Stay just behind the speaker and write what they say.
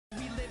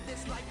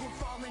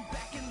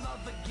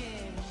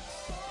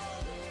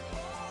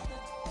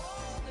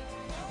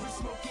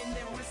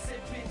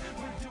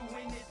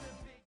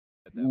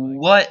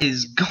What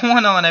is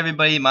going on,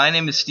 everybody? My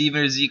name is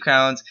Steven or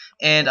zCrowNs,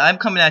 and I'm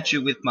coming at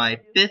you with my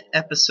 5th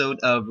episode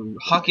of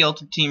Hockey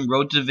Ultimate Team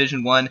Road to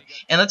Division 1.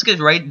 And let's get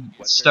right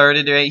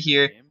started right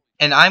here.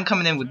 And I'm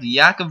coming in with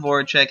Jakub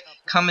Voracek,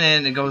 coming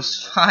in and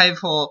goes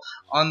 5-hole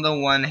on the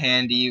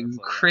one-handy.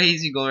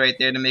 Crazy goal right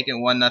there to make it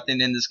 1-0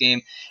 in this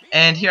game.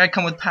 And here I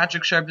come with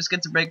Patrick Sharp, just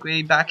gets a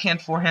breakaway,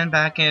 backhand, forehand,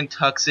 backhand,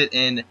 tucks it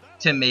in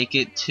to make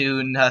it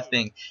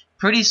 2-0.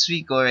 Pretty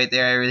sweet goal right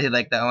there. I really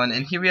like that one.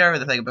 And here we are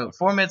with like about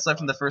 4 minutes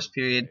left in the first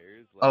period.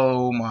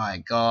 Oh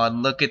my god,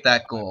 look at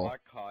that goal.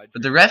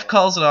 But the ref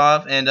calls it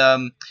off, and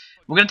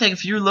we're going to take a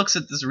few looks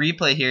at this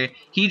replay here.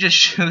 He just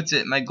shoots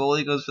it. My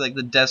goalie goes for like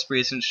the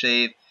desperation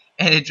shave,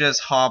 and it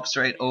just hops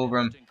right over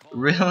him.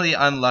 Really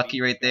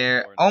unlucky right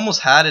there.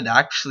 Almost had it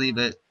actually,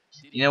 but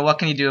you know what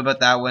can you do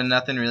about that one?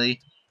 Nothing really.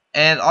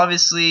 And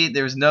obviously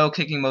there was no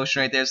kicking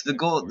motion right there, so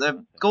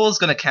the goal is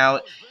going to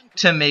count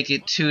to make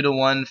it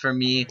 2-1 for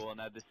me.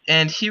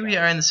 And here we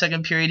are in the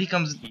second period. He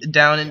comes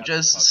down and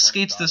just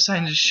skates to the side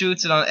and just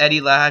shoots it on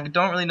Eddie Lag.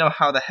 Don't really know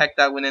how the heck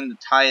that went in to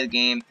tie the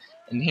game.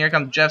 And here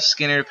comes Jeff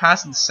Skinner,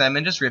 passes to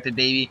Semin, just rip it,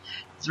 baby.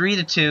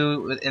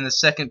 3-2 in the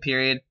second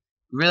period.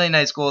 Really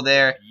nice goal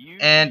there.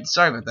 And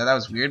sorry about that, that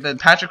was weird. But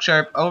Patrick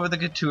Sharp over the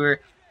Couture,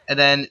 and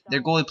then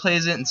their goalie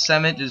plays it, and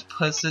Semin just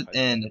puts it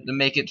in to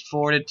make it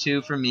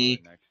 4-2 for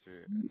me.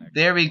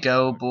 There we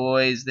go,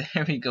 boys.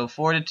 There we go,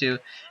 4-2.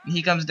 And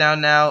he comes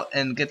down now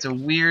and gets a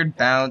weird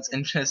bounce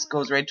and just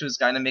goes right to his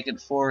guy to make it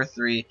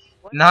 4-3.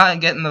 Not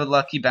getting the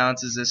lucky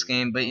bounces this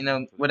game, but you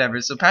know, whatever.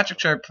 So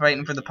Patrick Sharp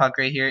fighting for the puck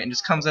right here and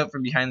just comes out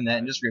from behind the net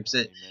and just rips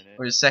it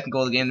for his second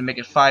goal of the game to make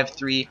it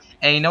 5-3.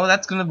 And you know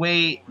that's gonna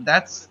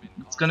it's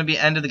gonna be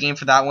end of the game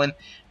for that one.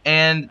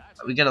 And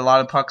we get a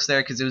lot of pucks there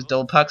because it was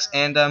double pucks.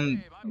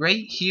 And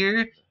right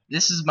here,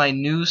 this is my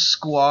new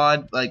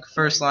squad, like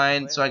first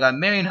line. So I got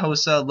Marian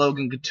Hossa,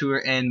 Logan Couture,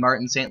 and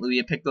Martin St. Louis.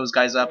 I picked those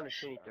guys up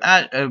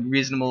at a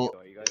reasonable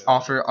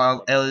offer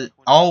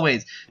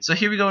always. So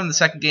here we go in the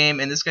second game,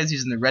 and this guy's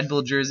using the Red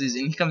Bull jerseys,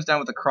 and he comes down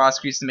with a cross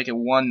crease to make it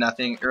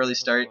 1-0 early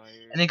start.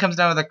 And then he comes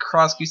down with a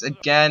cross crease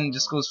again,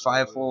 just goes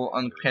 5-hole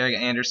on Craig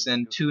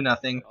Anderson,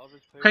 2-0.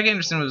 Craig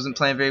Anderson wasn't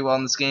playing very well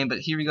in this game, but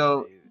here we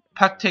go.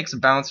 Puck takes a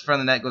bounce in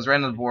front of the net, goes right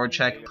on the board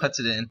check, puts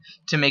it in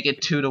to make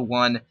it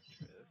 2-1.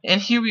 And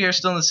here we are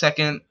still in the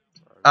second.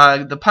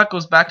 The puck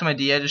goes back to my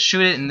D. I just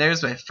shoot it, and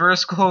there's my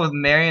first goal with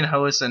Marian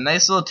Hossa.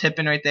 Nice little tip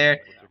in right there.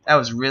 That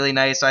was really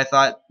nice, I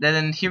thought.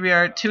 Then here we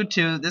are,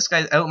 2-2. This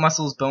guy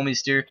outmuscles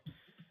Bomeister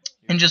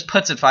and just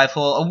puts it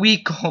 5-hole. A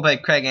weak goal by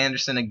Craig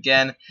Anderson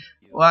again.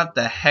 What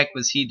the heck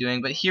was he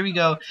doing? But here we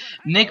go.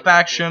 Nick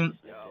Backstrom,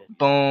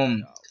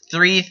 boom.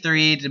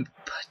 3-3 to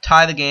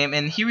tie the game.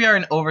 And here we are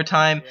in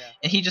overtime,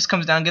 and he just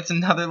comes down, gets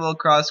another little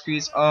cross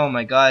crease. Oh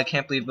my god, I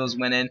can't believe those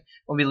went in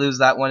when we lose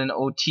that one in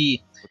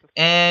OT.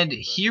 And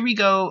here we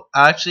go.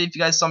 Actually, if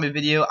you guys saw my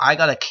video, I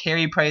got a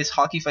Carey Price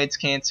Hockey Fights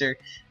Cancer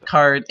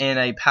card in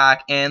a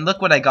pack, and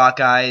look what I got,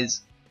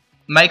 guys.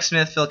 Mike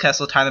Smith, Phil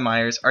Kessel, Tyler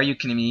Myers. Are you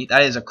kidding me?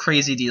 That is a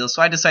crazy deal.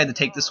 So I decided to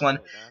take this one.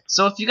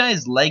 So if you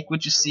guys like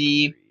what you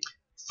see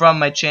from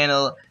my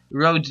channel,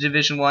 Road to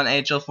Division 1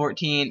 NHL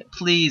 14,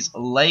 please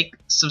like,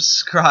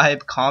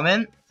 subscribe,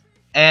 comment,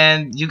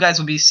 and you guys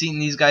will be seeing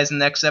these guys in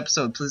the next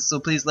episode. So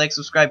please like,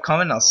 subscribe,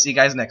 comment, and I'll see you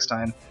guys next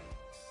time.